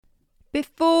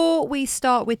Before we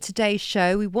start with today's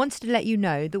show, we wanted to let you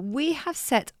know that we have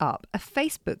set up a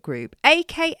Facebook group,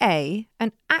 aka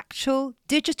an actual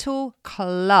digital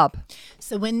club.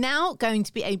 So we're now going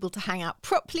to be able to hang out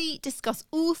properly, discuss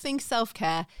all things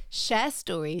self-care, share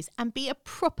stories, and be a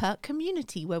proper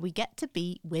community where we get to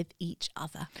be with each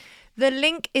other. The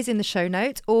link is in the show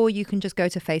notes, or you can just go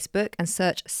to Facebook and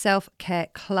search Self-Care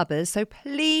Clubbers. So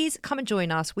please come and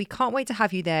join us. We can't wait to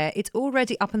have you there. It's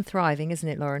already up and thriving, isn't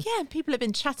it, Lauren? Yeah, and people have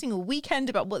been chatting all weekend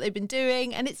about what they've been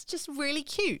doing, and it's just really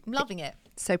cute. I'm loving it.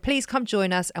 So please come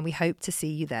join us, and we hope to see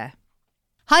you there.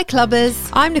 Hi, Clubbers.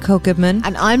 I'm Nicole Goodman.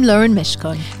 And I'm Lauren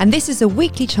Mishkon. And this is a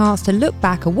weekly chance to look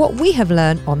back at what we have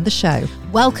learned on the show.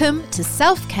 Welcome to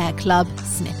Self-Care Club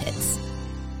Snippets.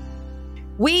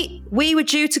 We were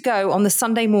due to go on the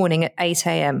Sunday morning at 8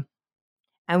 a.m.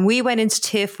 and we went into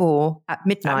tier 4 at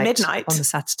midnight on the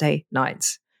Saturday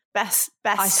night. Best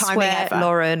I timing swear, ever.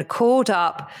 Lauren called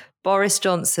up Boris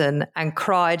Johnson and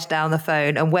cried down the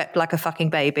phone and wept like a fucking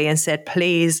baby and said,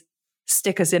 please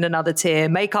stick us in another tier,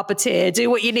 make up a tier, do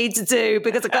what you need to do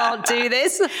because I can't do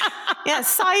this. Yeah,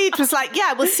 Saeed was like,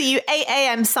 yeah, we'll see you 8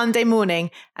 a.m. Sunday morning.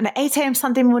 And at 8 a.m.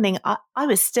 Sunday morning, I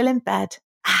was still in bed.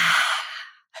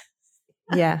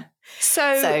 Yeah.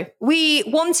 So we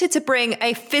wanted to bring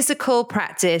a physical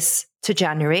practice to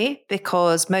January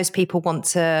because most people want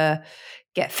to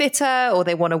get fitter or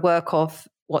they want to work off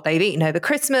what they've eaten over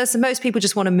Christmas. And most people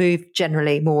just want to move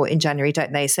generally more in January,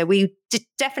 don't they? So we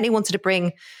definitely wanted to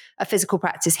bring a physical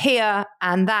practice here.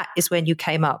 And that is when you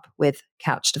came up with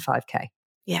Couch-5K.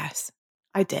 Yes,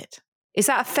 I did. Is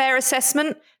that a fair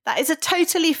assessment? That is a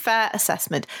totally fair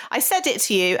assessment. I said it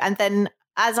to you, and then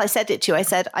as I said it to you, I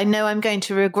said, I know I'm going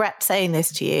to regret saying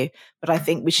this to you, but I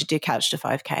think we should do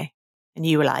Couch-5K. And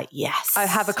you were like, yes. I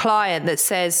have a client that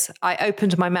says, I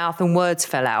opened my mouth and words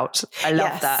fell out. I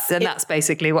love that. And that's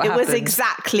basically what happened. It was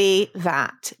exactly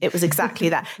that. It was exactly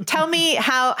that. Tell me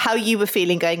how you were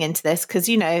feeling going into this, because,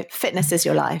 you know, fitness is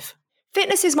your life.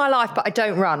 Fitness is my life, but I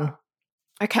don't run.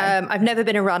 Okay. I've never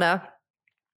been a runner.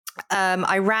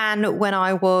 I ran when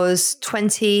I was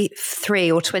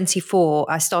 23 or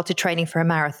 24. I started training for a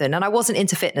marathon and I wasn't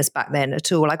into fitness back then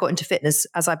at all. I got into fitness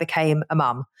as I became a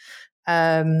mum.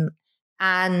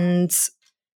 And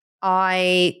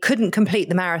I couldn't complete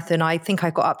the marathon. I think I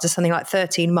got up to something like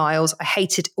 13 miles. I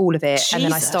hated all of it. Jesus. And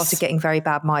then I started getting very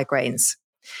bad migraines.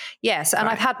 Yes. And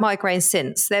I've had migraines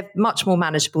since. They're much more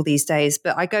manageable these days,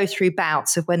 but I go through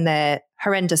bouts of when they're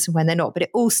horrendous and when they're not. But it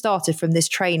all started from this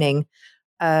training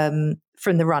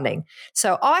from the running.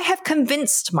 So I have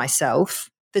convinced myself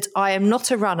that I am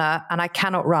not a runner and I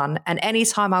cannot run. And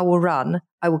anytime I will run,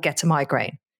 I will get a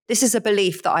migraine. This is a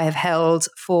belief that I have held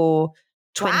for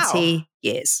 20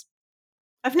 years.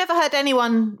 I've never heard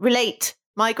anyone relate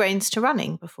migraines to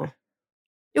running before.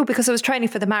 Oh, because I was training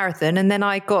for the marathon and then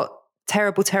I got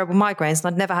terrible migraines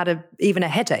and I'd never had even a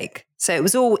headache. So it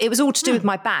was all to do with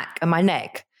my back and my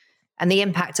neck and the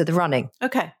impact of the running.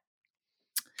 Okay.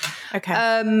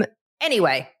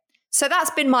 Anyway, so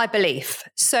that's been my belief.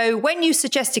 So when you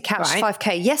suggested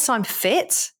Couch-5K, yes, I'm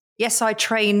fit. Yes, I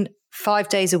train 5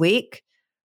 days a week,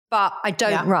 but I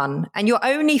don't run. And you're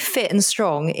only fit and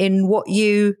strong in what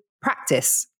you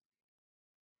practice.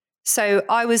 So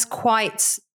I was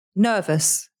quite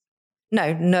nervous.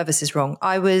 No, nervous is wrong.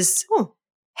 I was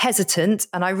hesitant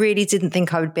and I really didn't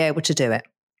think I would be able to do it.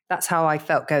 That's how I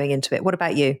felt going into it. What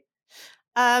about you?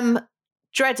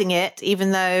 Dreading it,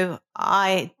 even though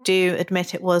I do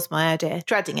admit it was my idea,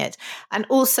 dreading it. And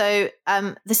also,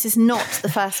 this is not the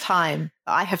first time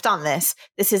that I have done this.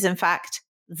 This is, in fact,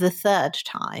 the third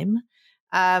time.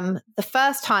 The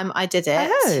first time I did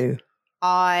it,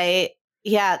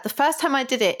 the first time I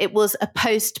did it, it was a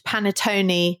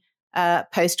post-Panettone,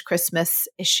 post-Christmas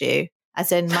issue,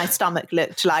 as in my stomach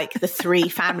looked like the 3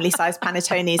 family-sized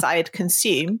Panettones I had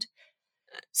consumed.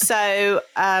 So,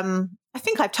 I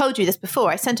think I've told you this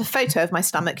before. I sent a photo of my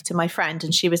stomach to my friend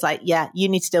and she was like, yeah, you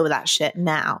need to deal with that shit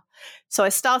now. So I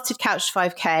started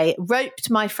Couch-5K, roped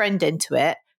my friend into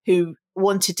it who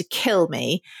wanted to kill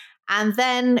me, and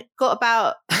then got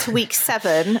about to week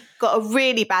 7, got a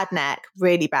really bad neck,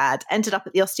 really bad, ended up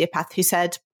at the osteopath who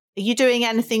said, are you doing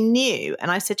anything new? And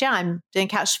I said, yeah, I'm doing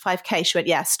Couch-5K. She went,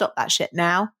 yeah, stop that shit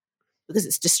now because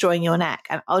it's destroying your neck.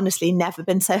 I've honestly never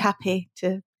been so happy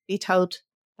to be told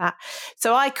that.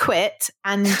 So I quit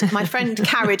and my friend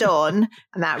carried on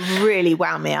and that really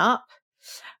wound me up.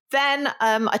 Then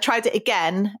I tried it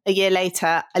again a year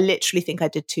later. I literally think I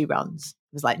did 2 runs.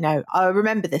 I was like, no, I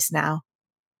remember this now.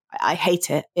 I hate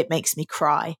it. It makes me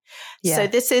cry. Yeah. So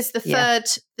this is the third.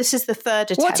 This is the third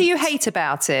attempt. What do you hate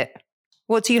about it?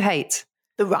 What do you hate?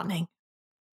 The running.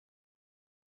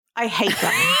 I hate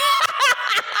running.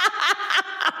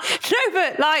 No,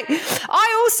 but like,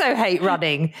 I also hate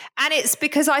running, and it's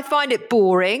because I find it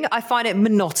boring. I find it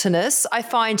monotonous. I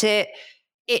find it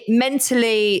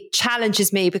mentally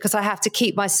challenges me because I have to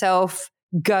keep myself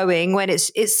going when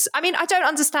it's, I mean, I don't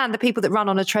understand the people that run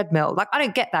on a treadmill. Like, I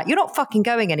don't get that. You're not fucking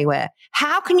going anywhere.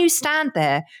 How can you stand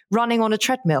there running on a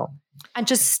treadmill and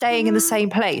just staying in the same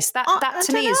place? That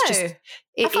to me is just,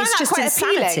 it's just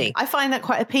insanity. Appealing. I find that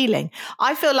quite appealing.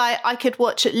 I feel like I could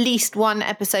watch at least one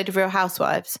episode of Real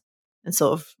Housewives and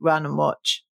sort of run and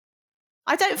watch.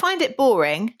 I don't find it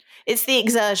boring. It's the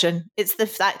exertion. It's the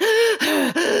fact,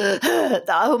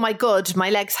 oh my God, my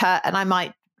legs hurt and I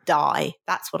might die.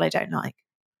 That's what I don't like.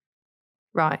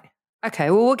 Right. Okay.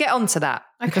 Well, we'll get on to that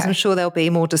because I'm sure there'll be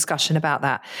more discussion about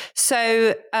that.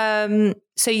 So,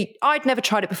 I'd never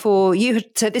tried it before.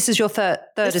 So this is your third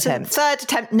attempt. Third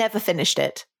attempt, never finished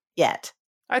it yet.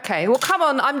 Okay. Well, come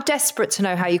on. I'm desperate to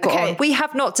know how you got on. We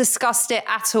have not discussed it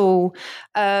at all.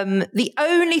 The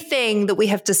only thing that we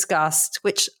have discussed,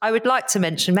 which I would like to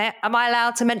mention, am I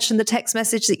allowed to mention the text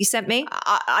message that you sent me?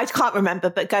 I can't remember,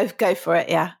 but go for it.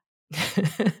 Yeah.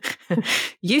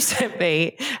 You sent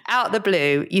me out the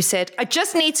blue. You said, I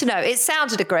just need to know. It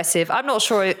sounded aggressive. I'm not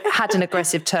sure it had an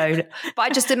aggressive tone, but I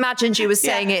just imagined you were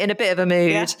saying it in a bit of a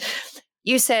mood. Yeah.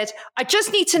 You said, I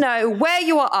just need to know where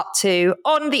you are up to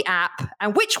on the app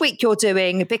and which week you're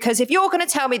doing, because if you're going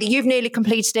to tell me that you've nearly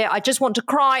completed it, I just want to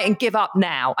cry and give up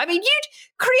now. I mean,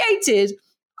 you'd created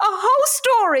a whole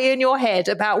story in your head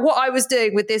about what I was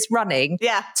doing with this running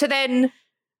to then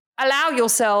allow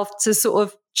yourself to sort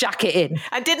of jack it in.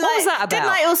 And what was that about? Didn't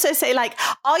I also say, like,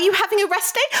 are you having a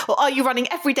rest day or are you running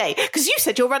every day? Because you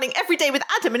said you're running every day with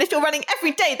Adam, and if you're running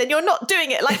every day, then you're not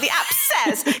doing it like the app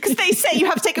says, because they say you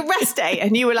have to take a rest day.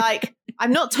 And you were like,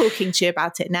 I'm not talking to you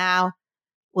about it now.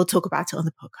 We'll talk about it on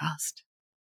the podcast.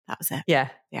 That was it. Yeah.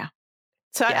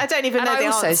 So I don't even know the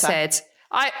answer.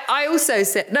 I also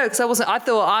said, no, because I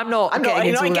thought I'm not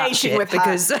getting into all that shit with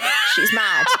because she's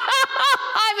mad.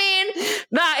 I mean,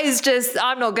 that is just,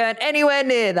 I'm not going anywhere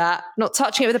near that. Not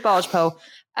touching it with a barge pole.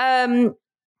 I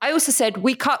also said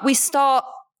we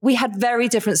had very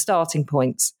different starting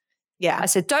points. Yeah. I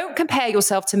said, don't compare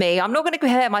yourself to me. I'm not going to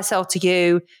compare myself to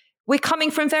you. We're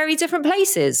coming from very different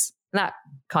places. And that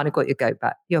kind of got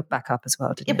your back up as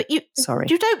well, didn't it? Yeah, but sorry.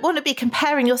 You don't want to be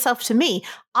comparing yourself to me.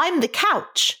 I'm the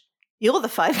couch. You're the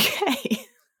 5K.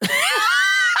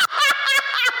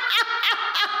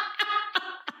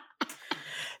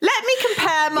 Let me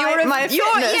compare my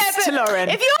fitness to Lauren.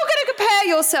 If you're going to compare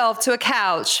yourself to a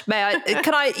couch,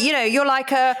 you're like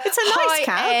it's a nice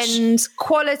high-end,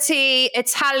 quality,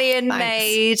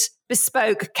 Italian-made,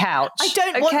 bespoke couch.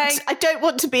 I don't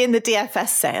want to be in the DFS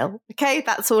sale. Okay,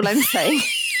 that's all I'm saying.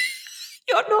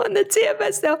 You're not in the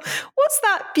DFS sale. What's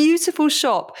that beautiful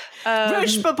shop?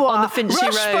 Roche Bobois. On the Finchley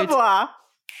Road. Bobois.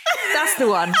 That's the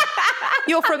one.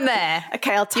 You're from there.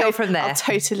 Okay, I'll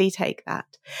totally take that.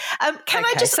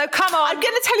 So come on. I'm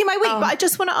going to tell you my week, but I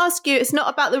just want to ask you, it's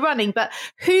not about the running, but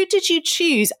who did you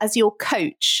choose as your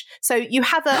coach? So you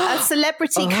have a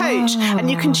celebrity coach and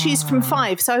you can choose from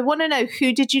 5. So I want to know,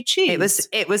 who did you choose?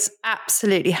 It was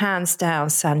absolutely hands down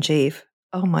Sanjeev.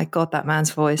 Oh my God, that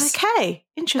man's voice. Okay,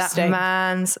 interesting. That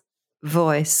man's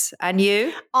voice. And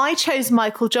you? I chose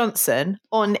Michael Johnson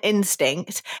on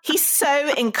instinct. He's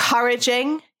so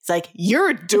encouraging. It's like,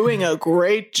 you're doing a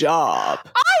great job.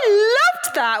 I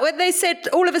loved that when they said,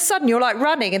 all of a sudden you're like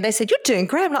running and they said, you're doing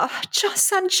great. I'm like,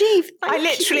 just Sanjeev.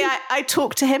 I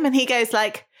talked to him and he goes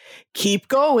like, keep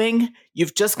going.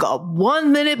 You've just got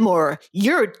 1 minute more.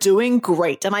 You're doing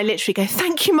great. And I literally go,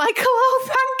 thank you, Michael. Oh,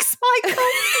 thanks, Michael.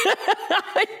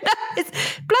 I know,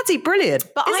 it's bloody brilliant.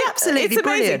 It's absolutely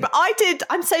brilliant. But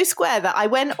I'm so square that I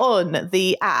went on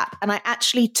the app and I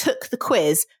actually took the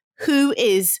quiz. Who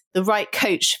is the right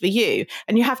coach for you?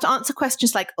 And you have to answer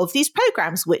questions like, of these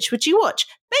programs, which would you watch?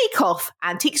 Bake Off,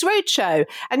 Antiques Roadshow.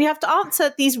 And you have to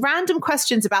answer these random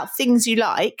questions about things you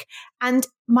like. And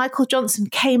Michael Johnson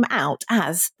came out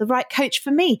as the right coach for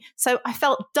me. So I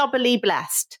felt doubly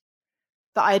blessed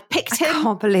that I had picked him. I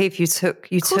can't believe you took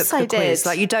the quiz.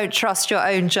 Like, you don't trust your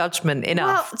own judgment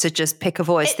enough to just pick a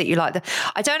voice that you like.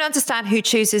 I don't understand who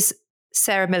chooses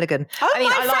Sarah Milligan.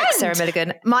 I like Sarah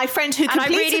Milligan. My friend who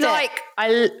completed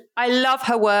I love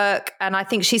her work and I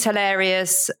think she's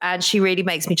hilarious and she really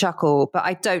makes me chuckle, but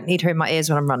I don't need her in my ears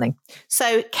when I'm running.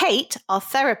 So Kate, our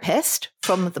therapist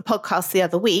from the podcast the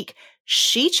other week,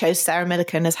 she chose Sarah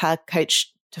Milligan as her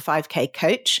coach to 5K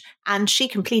coach and she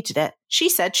completed it. She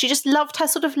said she just loved her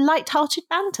sort of light-hearted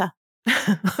banter.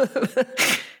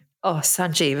 Oh,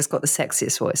 Sanjeev has got the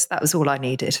sexiest voice. That was all I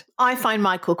needed. I find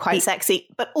Michael quite sexy,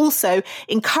 but also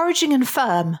encouraging and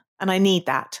firm. And I need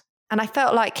that. And I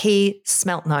felt like he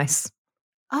smelt nice.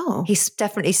 Oh. He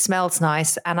definitely smelled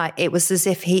nice. And it was as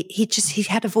if he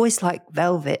had a voice like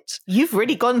velvet. You've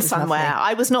really gone somewhere. Lovely.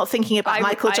 I was not thinking about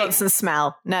Michael Johnson's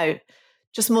smell. No,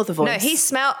 just more the voice. No, he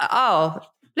smelled,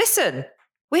 listen,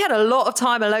 we had a lot of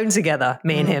time alone together,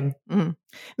 me and him. Mm.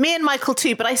 Me and Michael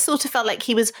too, but I sort of felt like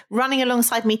he was running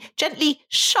alongside me, gently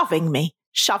shoving me.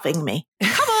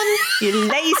 Come on, you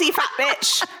lazy fat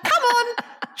bitch. Come on,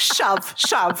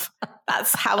 shove.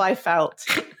 That's how I felt.